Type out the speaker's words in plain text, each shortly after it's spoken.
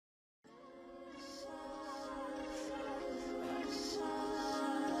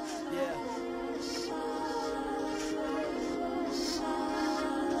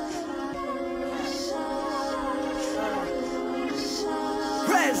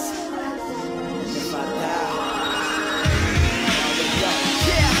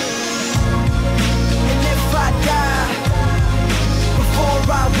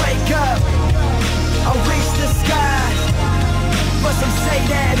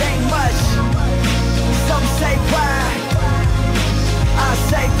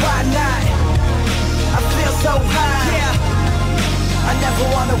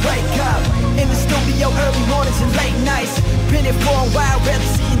long while, barely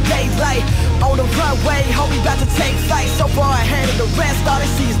seeing daylight. On the runway, homie, about to take flight. So far ahead of the rest, all they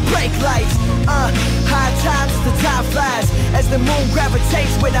see is brake lights. High times, the time flies as the moon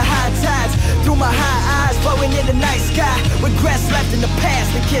gravitates with the high tides. Through my high eyes, flowing in the night sky. Regrets left in the past,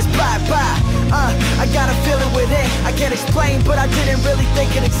 the kiss bye-bye. I got a feeling within, I can't explain, but I didn't really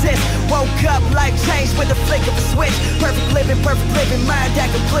think it exists. Woke up, life changed with the flick of a switch. Perfect living, mind that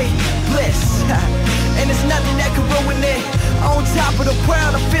complete bliss. And there's nothing that can ruin it. On top of the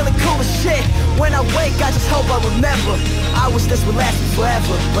world, I'm feeling cool as shit. When I wake, I just hope I remember. I wish this would last me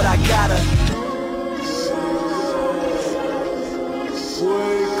forever, but I gotta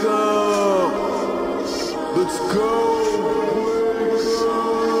wake up. Let's go.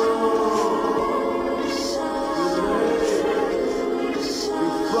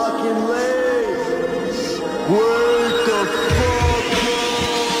 You're fucking late. Wake the fuck up.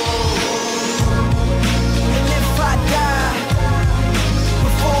 And if I die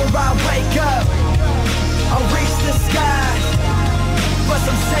before I wake up, I'll reach the sky. But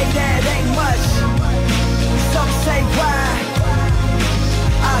some say that ain't much. Some say why.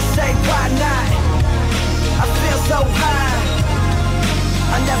 I say why not. I feel so high.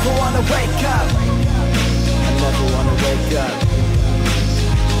 I never wanna wake up. I never wanna wake up.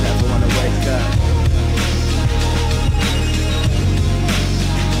 Never wanna wake up.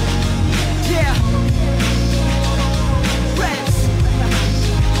 Yeah. Reps.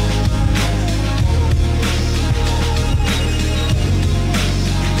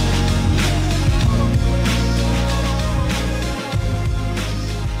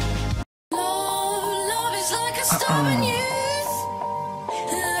 Love is like a stubborn youth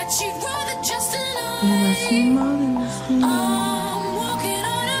that you'd rather just deny. I'm walking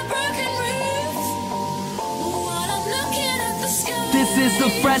on a broken roof while I'm looking at the sky. This is the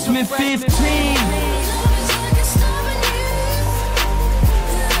freshman 15. Love is like a stubborn youth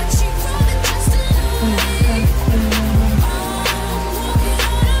that you'd rather just deny. I'm walking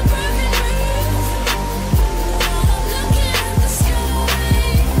on a broken roof while I'm looking at the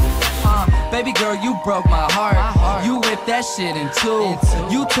sky. Baby girl, you broke my heart. You ripped that shit in two.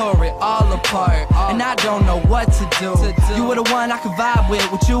 You tore it all apart, and I don't know what to do. You were the one I could vibe with.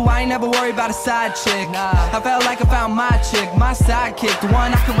 With you, I ain't never worried about a side chick. I felt like I found my chick, my sidekick, the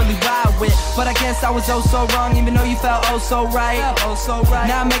one I could really ride with. But I guess I was oh so wrong, even though you felt oh so right.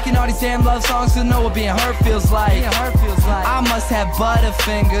 Now I'm making all these damn love songs to know what being hurt feels like. I must have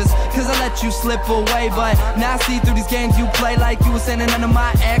butterfingers, cause I let you slip away. But now I see through these games you play like you were sending under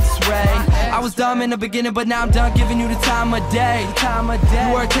my x-ray. I was dumb in the beginning, but now I'm done giving you the time of day. You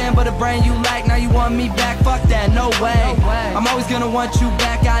were a 10, but a brain you lack. Now you want me back? Fuck that, no way. I'm always gonna want you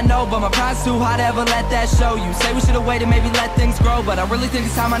back, I know, but my pride's too high to ever let that show you. Say we should've waited, maybe let things grow, but I really think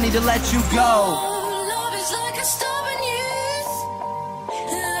it's time I need to let you go. Love is like a stubborn youth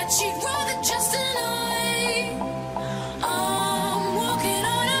that you'd rather just deny. I'm walking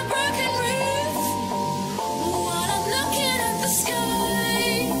on a broken roof while I'm looking at the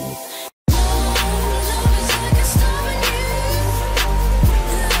sky. Love is like a stubborn youth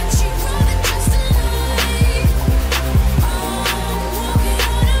that you'd rather just deny. I'm walking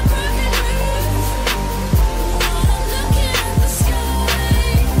on a broken roof while I'm looking at the sky.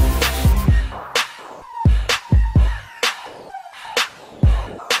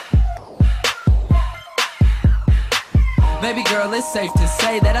 Baby girl, it's safe to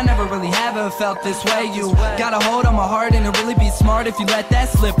say that I never really have ever felt this way. You got a hold on my heart, and it really be smart if you let that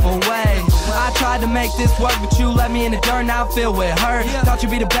slip away. I tried to make this work, but you let me in the dirt, now I feel with hurt. Thought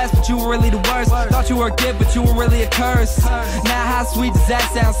you'd be the best, but you were really the worst. Thought you were a gift, but you were really a curse. Now how sweet does that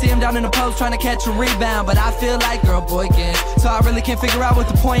sound? See him down in the post trying to catch a rebound, but I feel like girl boy again. So I really can't figure out what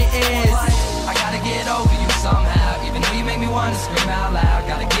the point is. I gotta get over you somehow, even though you make me wanna scream out loud.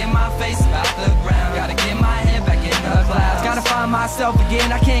 Gotta get my face about the ground, gotta get my head back in the clouds. Gotta find myself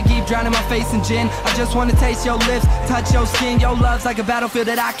again, I can't keep drowning my face in gin. I just wanna taste your lips, touch your skin. Your love's like a battlefield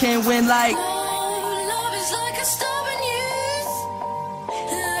that I can't win like. Love is like a stubborn youth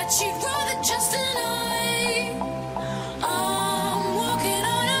that you'd rather just deny. I'm walking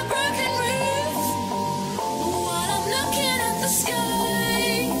on a broken roof while I'm looking at the sky.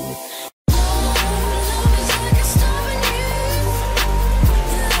 Love is like a stubborn youth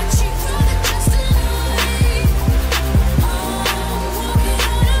that you'd rather just deny. I'm walking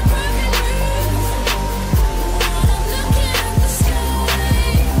on a broken roof while I'm looking at the sky.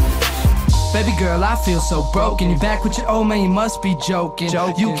 Baby girl, I feel so broken. You're back with your old man, you must be joking.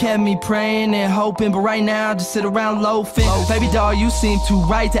 You kept me praying and hoping, but right now I just sit around loafing. Baby doll, you seem too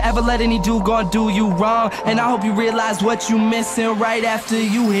right to ever let any dude go and do you wrong. And I hope you realize what you missing right after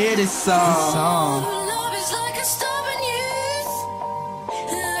you hear this song.